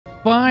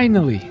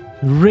Finally!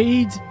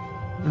 Raid...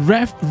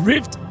 Rift...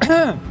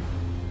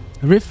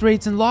 Rift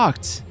raids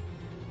unlocked.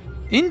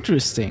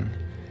 Interesting.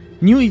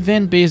 New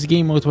event-based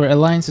game mode where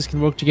alliances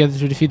can work together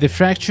to defeat the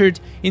fractured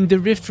in the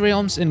Rift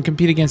realms and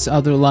compete against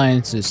other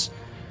alliances.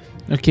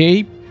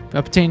 Okay,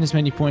 obtain as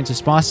many points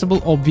as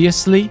possible,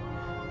 obviously.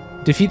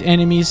 Defeat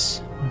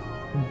enemies.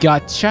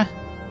 Gotcha.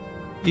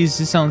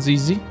 Easy, sounds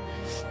easy.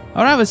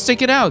 Alright, let's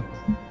check it out.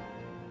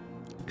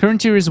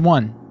 Current tier is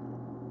 1.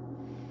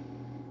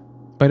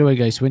 By the way,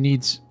 guys, we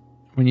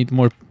need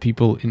more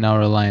people in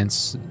our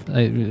alliance.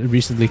 I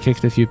recently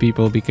kicked a few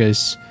people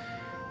because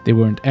they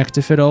weren't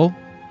active at all.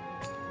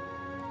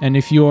 And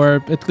if you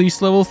are at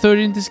least level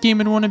 30 in this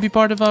game and want to be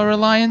part of our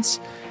alliance,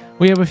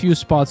 we have a few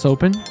spots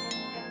open.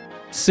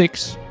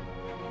 6.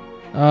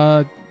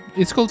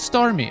 It's called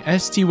STARMY.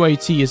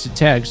 S-T-Y-T is a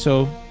tag,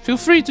 so feel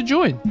free to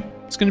join.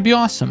 It's going to be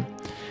awesome.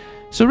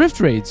 So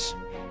Rift Raids.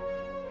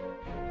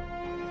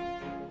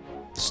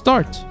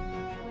 Start.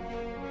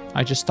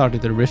 I just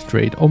started a Rift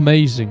Raid.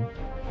 Amazing.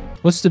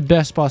 What's the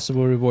best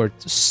possible reward?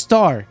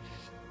 Star.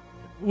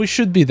 We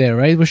should be there,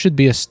 right? We should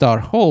be a star.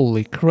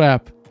 Holy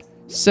crap.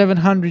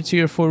 700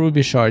 tier 4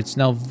 ruby shards.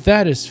 Now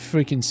that is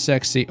freaking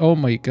sexy. Oh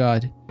my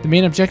god. The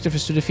main objective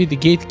is to defeat the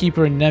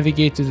gatekeeper and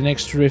navigate to the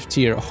next rift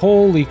tier.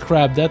 Holy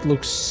crap, that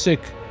looks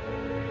sick.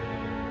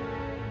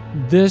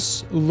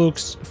 This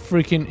looks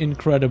freaking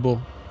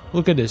incredible.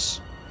 Look at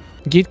this.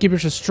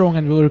 Gatekeepers are strong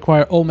and will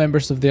require all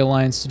members of the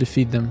alliance to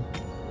defeat them.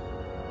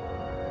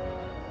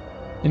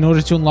 In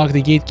order to unlock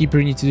the gatekeeper,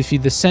 you need to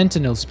defeat the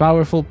sentinels,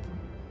 powerful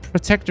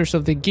protectors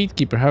of the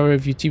gatekeeper. However,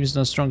 if your team is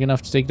not strong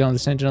enough to take down the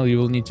sentinel, you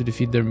will need to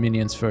defeat their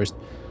minions first.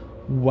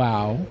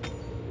 Wow.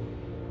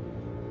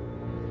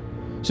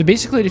 So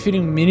basically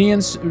defeating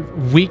minions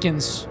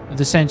weakens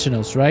the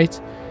sentinels, right?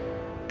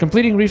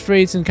 Completing Rift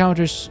Raids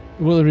encounters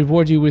will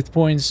reward you with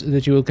points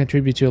that you will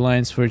contribute to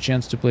Alliance for a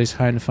chance to place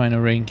high in the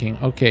final ranking.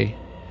 Okay.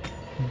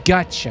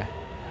 Gotcha.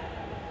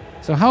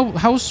 So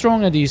how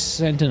strong are these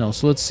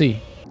sentinels? Let's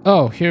see.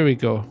 Oh, here we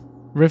go.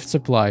 Rift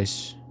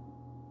supplies.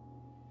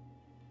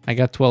 I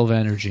got 12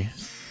 energy.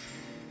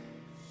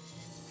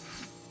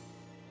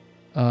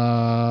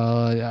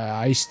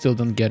 I still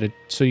don't get it.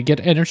 So you get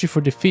energy for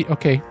defeat.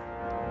 Okay.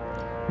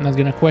 I'm not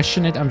gonna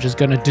question it. I'm just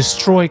gonna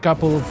destroy a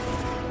couple of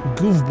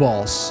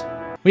goofballs.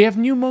 We have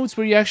new modes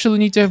where you actually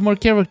need to have more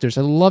characters.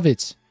 I love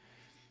it.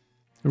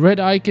 Red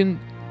icon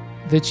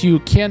that you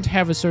can't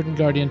have a certain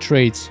guardian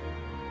trait.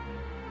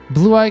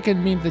 Blue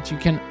icon means that you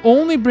can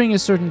only bring a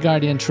certain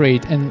guardian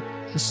trait, and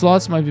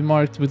slots might be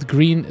marked with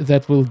green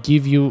that will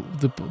give you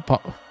the...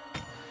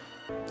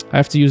 I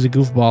have to use a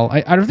goofball.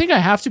 I don't think I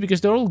have to because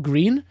they're all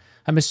green.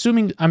 I'm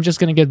assuming I'm just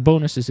gonna get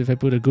bonuses if I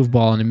put a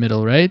goofball in the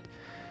middle, right?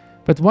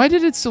 But why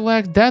did it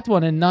select that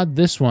one and not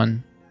this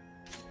one?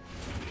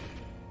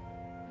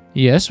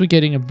 Yes, we're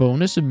getting a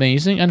bonus.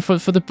 Amazing. And for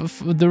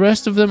the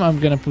rest of them, I'm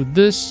gonna put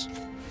this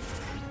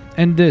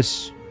and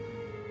this.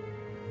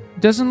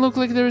 Doesn't look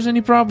like there is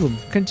any problem.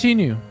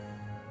 Continue.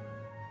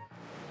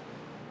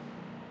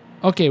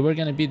 Okay, we're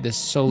gonna beat this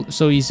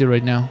so easy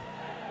right now.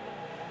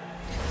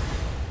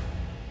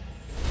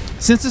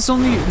 Since it's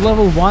only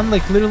level 1,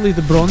 like literally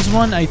the bronze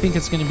one, I think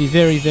it's gonna be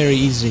very, very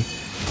easy.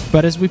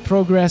 But as we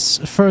progress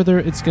further,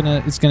 it's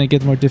gonna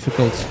get more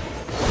difficult.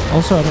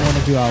 Also, I don't want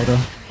to do auto.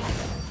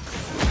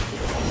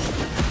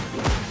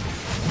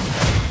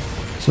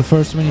 So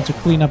first we need to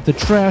clean up the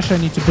trash, I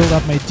need to build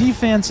up my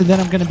defense, and then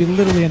I'm gonna be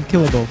literally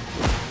unkillable.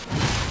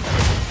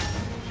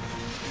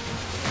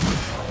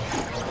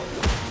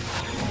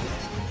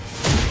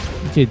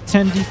 Okay,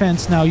 10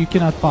 defense now, you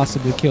cannot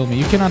possibly kill me.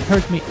 You cannot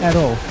hurt me at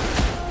all.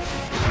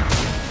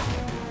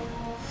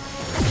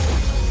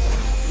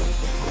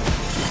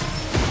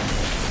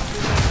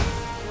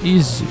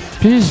 Easy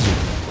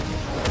peasy.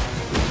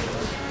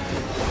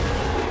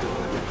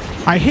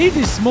 I hate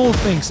these small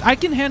things. I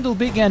can handle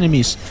big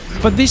enemies,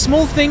 but these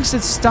small things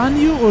that stun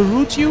you or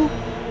root you,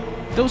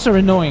 those are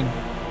annoying.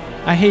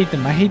 I hate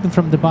them. I hate them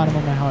from the bottom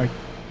of my heart.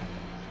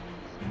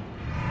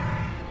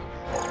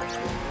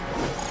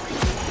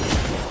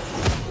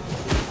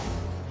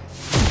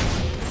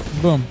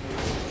 Boom.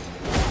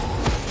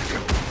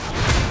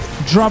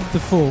 Drop the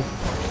full.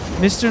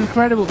 Mr.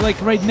 Incredible.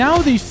 Like right now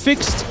they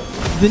fixed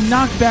the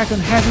knockback on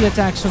heavy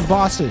attacks on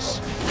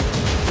bosses.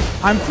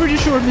 I'm pretty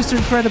sure Mr.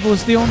 Incredible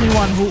is the only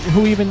one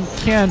who even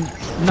can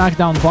knock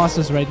down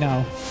bosses right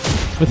now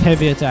with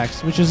heavy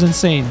attacks, which is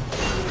insane.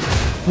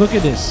 Look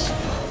at this.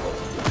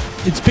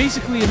 It's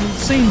basically an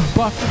insane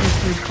buff to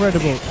Mr.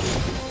 Incredible.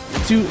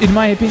 To, in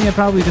my opinion,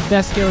 probably the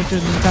best character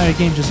in the entire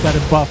game just got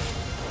a buff.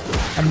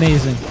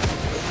 Amazing.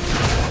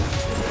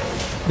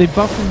 They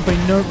buffed him by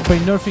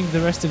nerfing the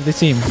rest of the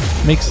team.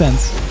 Makes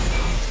sense.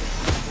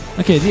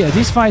 Okay, yeah,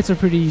 these fights are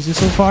pretty easy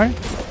so far.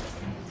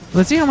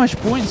 Let's see how much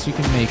points you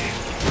can make.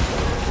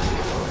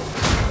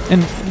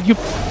 And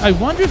I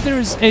wonder if there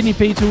is any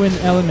pay-to-win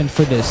element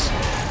for this.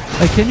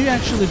 Like, can you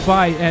actually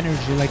buy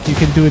energy like you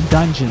can do in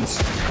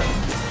dungeons?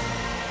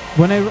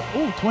 When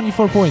oh,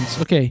 24 points.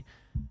 Okay.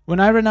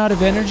 When I run out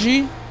of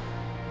energy,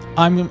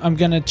 I'm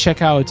gonna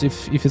check out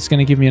if it's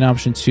gonna give me an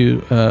option to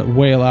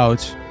whale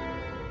out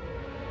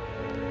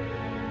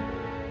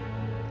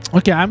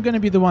Okay, I'm gonna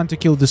be the one to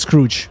kill the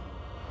Scrooge.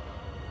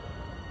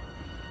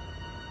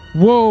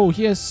 Whoa,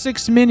 he has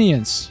 6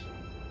 minions.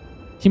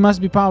 He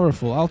must be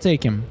powerful. I'll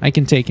take him. I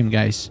can take him,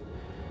 guys.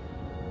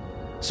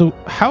 So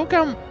how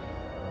come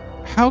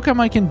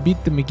I can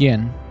beat them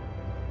again?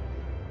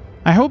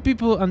 I hope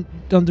people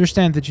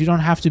understand that you don't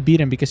have to beat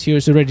him because he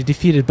was already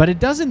defeated, but it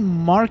doesn't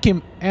mark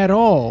him at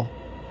all.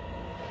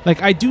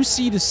 Like, I do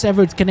see the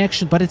severed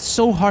connection, but it's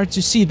so hard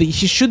to see that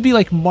he should be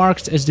like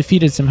marked as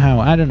defeated somehow.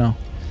 I don't know.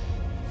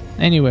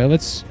 Anyway,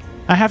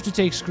 I have to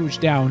take Scrooge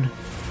down.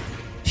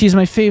 He's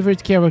my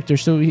favorite character,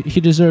 so he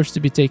deserves to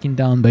be taken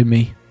down by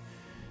me.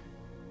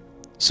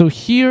 So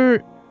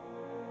here,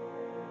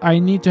 I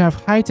need to have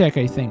high tech,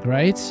 I think,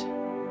 right?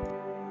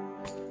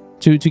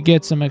 To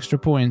get some extra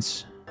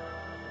points.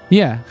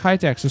 Yeah, high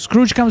tech. So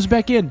Scrooge comes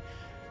back in.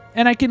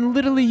 And I can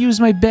literally use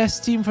my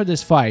best team for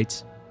this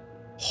fight.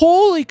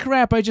 Holy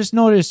crap, I just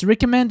noticed.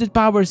 Recommended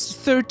power is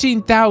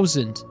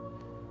 13,000.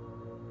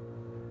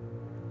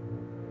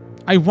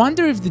 I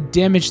wonder if the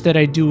damage that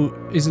I do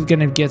is it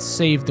gonna get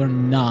saved or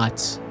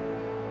not.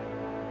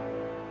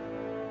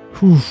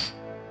 Whew.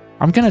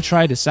 I'm gonna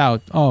try this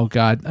out. Oh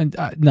god.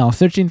 No,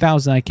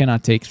 13,000. I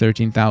cannot take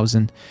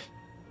 13,000.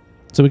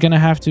 So we're gonna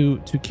have to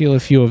kill a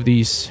few of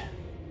these.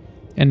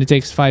 And it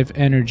takes 5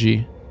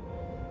 energy.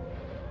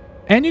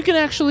 And you can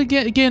actually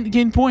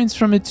gain points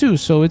from it too,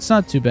 so it's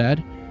not too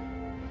bad.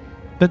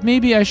 But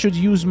maybe I should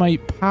use my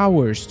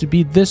powers to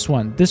beat this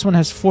one. This one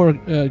has 4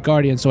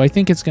 guardians, so I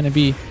think it's gonna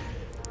be...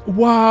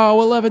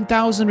 Wow,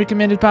 11,000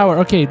 recommended power.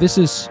 Okay, this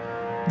is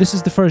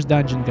the first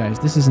dungeon, guys.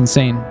 This is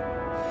insane.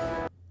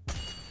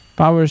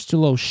 Power is too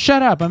low.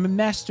 Shut up, I'm a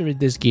master at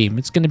this game.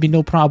 It's gonna be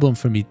no problem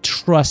for me,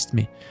 trust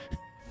me.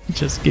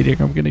 Just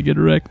kidding, I'm gonna get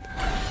wrecked.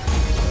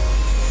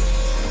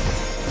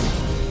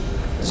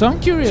 So I'm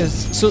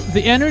curious, so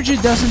the energy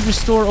doesn't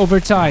restore over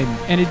time,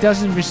 and it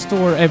doesn't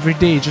restore every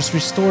day, it just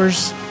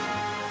restores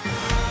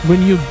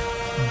when you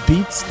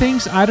beat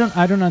things? I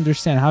don't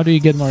understand. How do you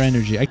get more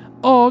energy?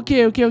 Oh,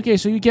 okay.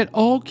 So you get,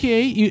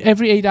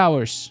 every 8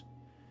 hours.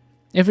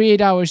 Every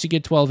 8 hours you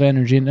get 12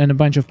 energy and a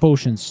bunch of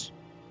potions.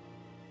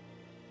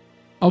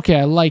 Okay,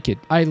 I like it.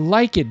 I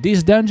like it.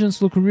 These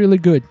dungeons look really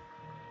good.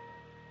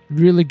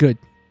 Really good.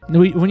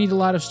 We need a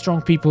lot of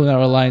strong people in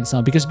our alliance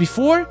now, because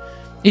before...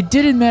 It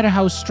didn't matter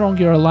how strong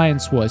your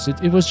alliance was.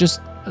 It was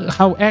just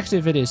how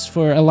active it is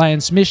for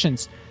alliance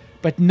missions.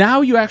 But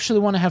now you actually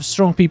want to have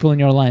strong people in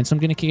your alliance. I'm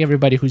going to kick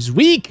everybody who's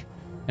weak.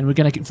 And we're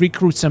going to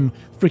recruit some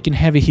freaking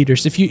heavy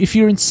hitters. If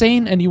you're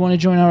insane and you want to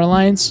join our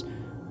alliance,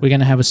 we're going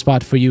to have a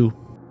spot for you.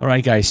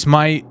 Alright guys,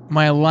 my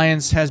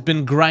alliance has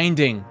been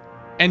grinding.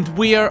 And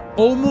we are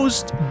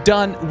almost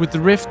done with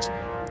Rift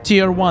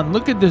Tier 1.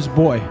 Look at this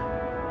boy.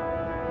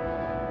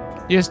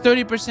 He has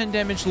 30%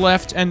 damage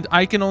left, and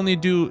I can only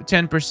do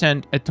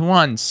 10% at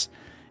once.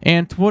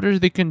 And what are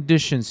the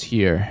conditions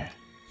here?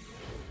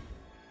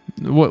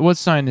 What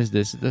sign is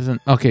this? It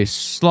doesn't... Okay,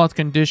 slot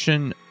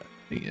condition,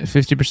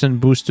 50%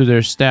 boost to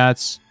their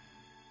stats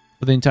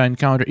for the entire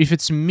encounter. If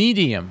it's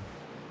medium...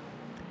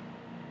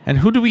 And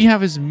who do we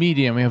have as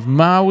medium? We have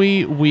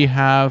Maui, we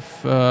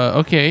have...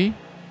 okay.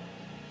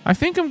 I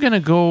think I'm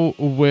gonna go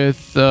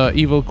with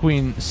Evil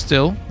Queen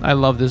still. I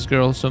love this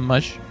girl so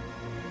much.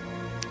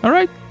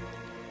 Alright.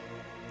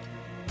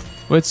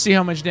 Let's see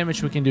how much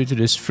damage we can do to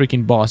this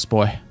freaking boss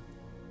boy.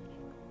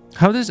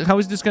 How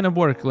is this gonna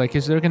work? Like,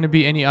 is there gonna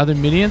be any other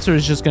minions, or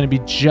is it just gonna be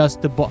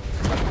just the boss?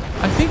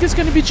 I think it's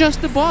gonna be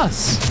just the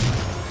boss.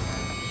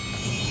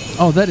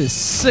 Oh, that is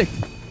sick.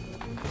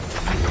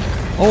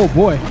 Oh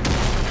boy.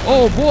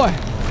 Oh boy.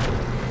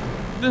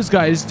 This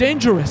guy is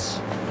dangerous.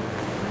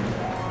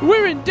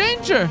 We're in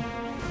danger.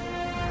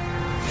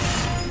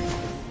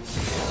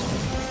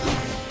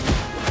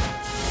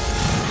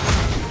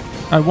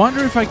 I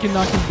wonder if I can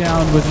knock him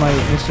down with my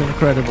Mr.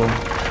 Incredible.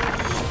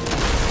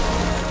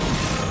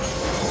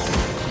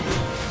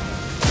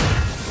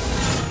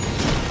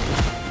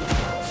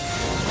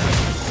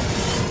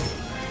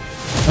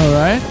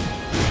 Alright.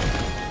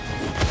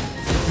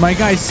 My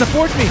guys,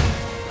 support me!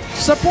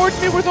 Support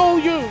me with all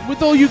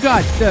you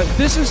got.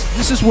 This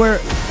is where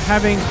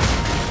having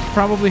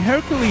probably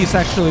Hercules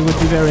actually would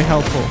be very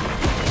helpful.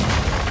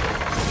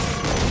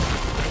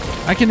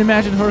 I can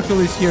imagine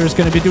Hercules here is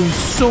going to be doing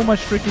so much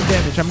freaking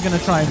damage. I'm going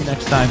to try him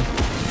next time.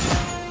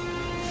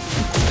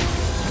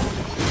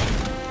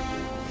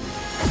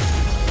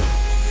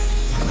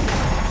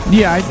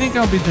 Yeah, I think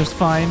I'll be just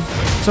fine.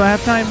 So I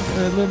have time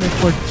limit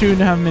for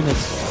 2.5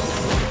 minutes.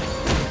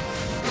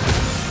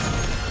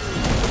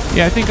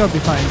 Yeah, I think I'll be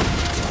fine.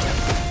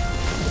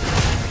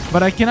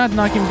 But I cannot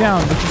knock him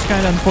down, which is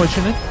kind of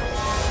unfortunate.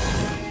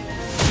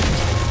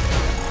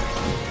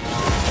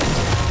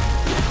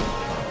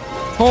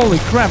 Holy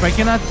crap, I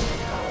cannot...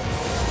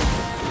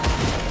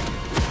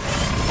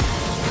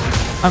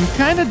 I'm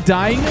kind of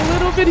dying a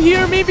little bit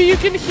here. Maybe you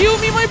can heal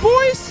me, my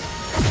boys?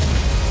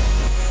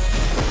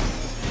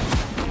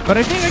 But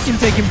I think I can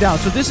take him down.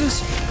 So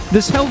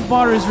this health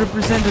bar is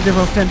representative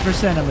of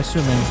 10%, I'm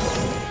assuming.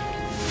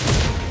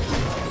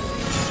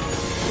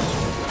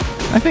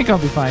 I think I'll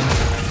be fine.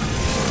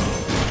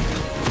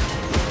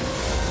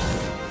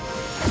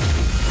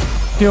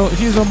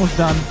 He's almost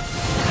done.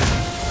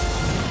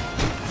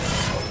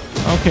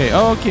 Okay,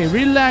 okay,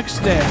 relax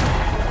there.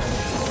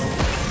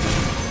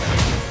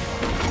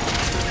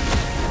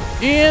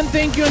 And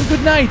thank you and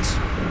good night.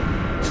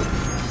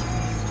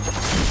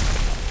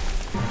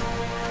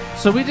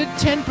 So we did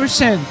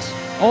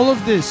 10%. All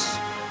of this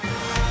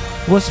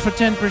was for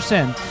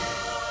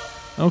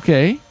 10%.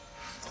 Okay.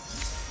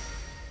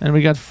 And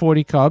we got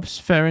 40 cups.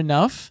 Fair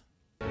enough.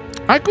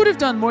 I could have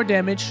done more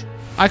damage.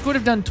 I could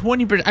have done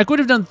 20%. I could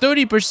have done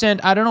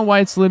 30%. I don't know why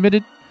it's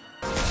limited.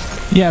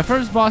 Yeah,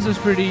 first boss is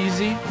pretty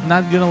easy.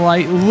 Not gonna lie.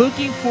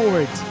 Looking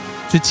forward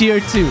to tier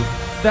 2.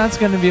 That's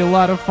gonna be a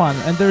lot of fun.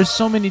 And there's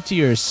so many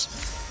tiers.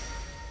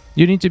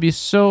 You need to be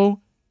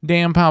so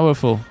damn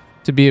powerful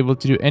to be able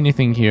to do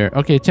anything here.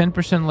 Okay,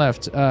 10%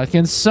 left.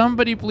 Can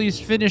somebody please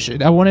finish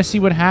it? I want to see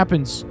what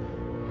happens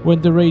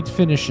when the raid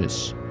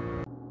finishes.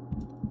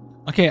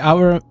 Okay,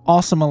 our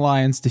awesome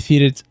alliance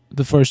defeated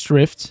the first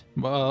rift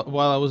while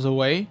I was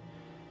away.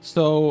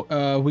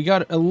 So we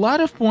got a lot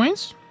of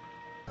points.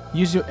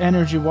 Use your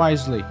energy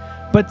wisely.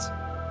 But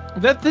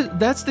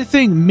that's the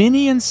thing.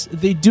 Minions,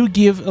 they do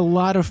give a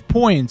lot of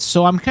points.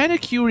 So I'm kind of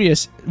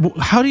curious.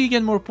 How do you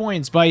get more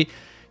points? By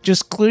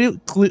just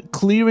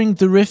clearing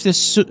the rift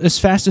as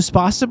fast as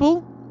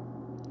possible?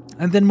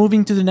 And then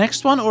moving to the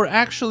next one? Or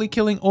actually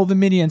killing all the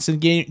minions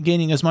and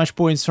gaining as much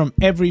points from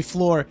every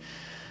floor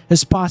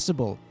as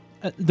possible?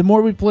 The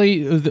more we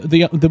play,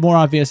 the more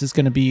obvious it's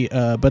going to be.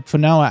 But for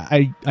now,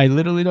 I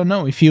literally don't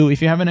know. If you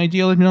have an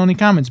idea, let me know in the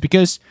comments.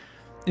 Because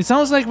it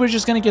sounds like we're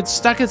just going to get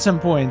stuck at some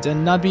point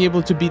and not be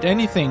able to beat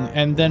anything.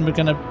 And then we're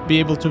going to be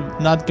able to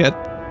not get...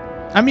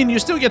 I mean, you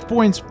still get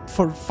points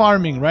for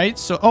farming, right?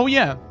 So, oh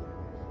yeah.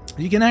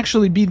 You can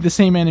actually beat the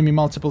same enemy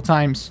multiple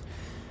times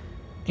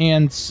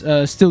and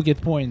still get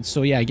points.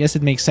 So yeah, I guess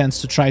it makes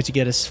sense to try to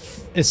get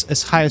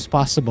as high as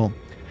possible.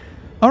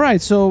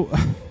 Alright, so...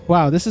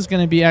 Wow, this is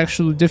going to be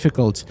actually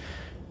difficult.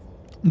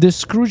 The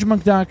Scrooge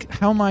McDuck,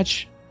 how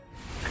much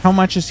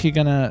is he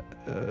gonna...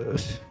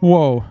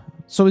 whoa.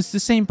 So it's the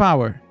same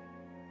power.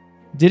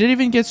 Did it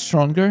even get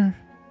stronger?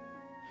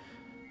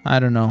 I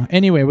don't know.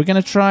 Anyway, we're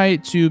gonna try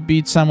to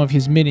beat some of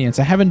his minions.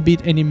 I haven't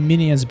beat any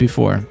minions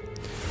before.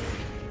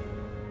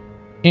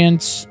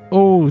 And...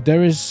 oh,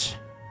 there is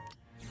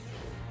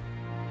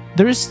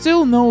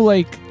still no,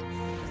 like...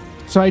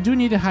 So I do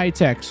need a high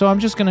tech. So I'm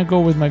just gonna go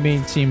with my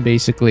main team,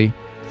 basically.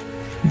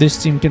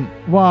 This team can...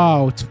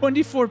 Wow,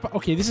 24...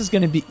 Okay, this is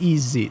going to be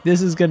easy.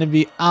 This is going to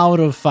be out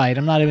of fight.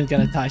 I'm not even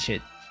going to touch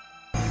it.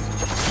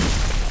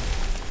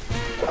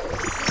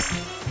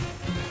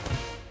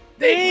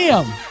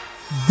 Damn!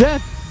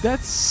 That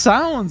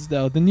sounds,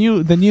 though. The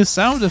new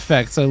sound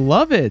effects. I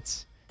love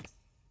it.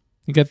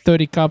 You got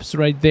 30 cups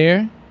right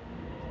there.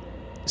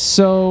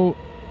 So,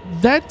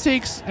 that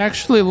takes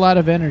actually a lot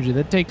of energy.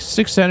 That takes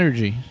 6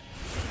 energy.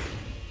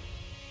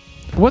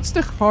 What's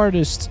the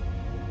hardest...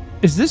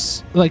 Is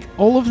this, like,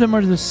 all of them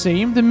are the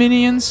same, the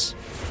minions?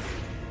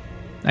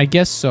 I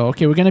guess so.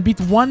 Okay, we're gonna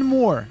beat one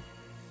more.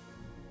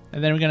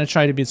 And then we're gonna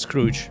try to beat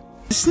Scrooge.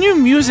 This new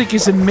music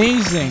is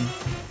amazing.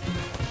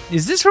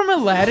 Is this from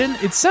Aladdin?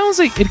 It sounds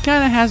like it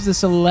kind of has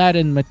this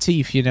Aladdin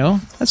motif, you know?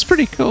 That's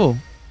pretty cool.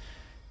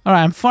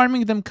 Alright, I'm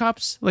farming them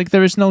cups like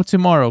there is no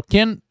tomorrow.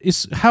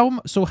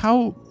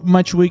 How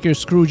much weaker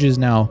Scrooge is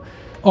now?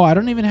 Oh, I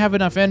don't even have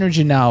enough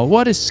energy now.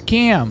 What a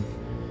scam.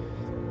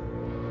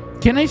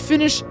 Can I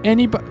finish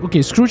anybody?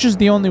 Okay, Scrooge is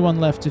the only one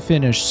left to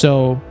finish,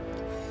 so...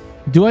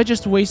 Do I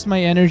just waste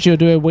my energy or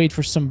do I wait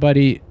for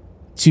somebody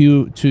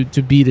to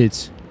beat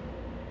it?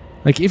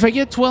 Like, if I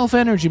get 12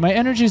 energy, my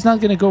energy is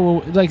not gonna go...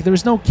 Like,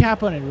 there's no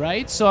cap on it,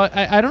 right? So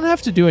I don't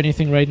have to do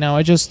anything right now.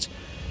 I just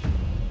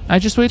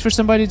wait for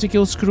somebody to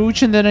kill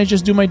Scrooge and then I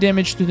just do my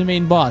damage to the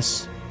main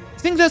boss. I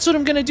think that's what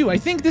I'm gonna do. I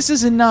think this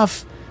is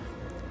enough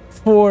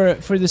for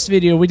this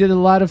video. We did a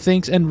lot of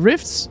things, and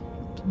Rifts...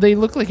 They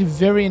look like a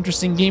very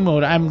interesting game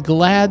mode. I'm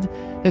glad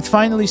that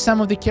finally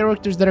some of the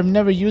characters that I've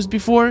never used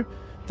before,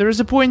 there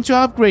is a point to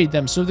upgrade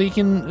them so they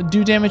can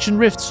do damage in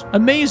rifts.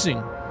 Amazing.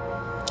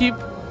 Keep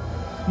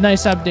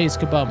nice updates,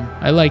 Kabam.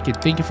 I like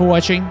it. Thank you for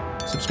watching.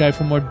 Subscribe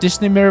for more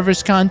Disney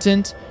Mirrorverse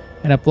content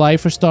and apply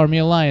for STARMY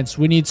Alliance.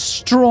 We need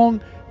strong,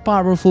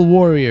 powerful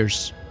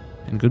warriors.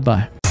 And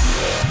goodbye.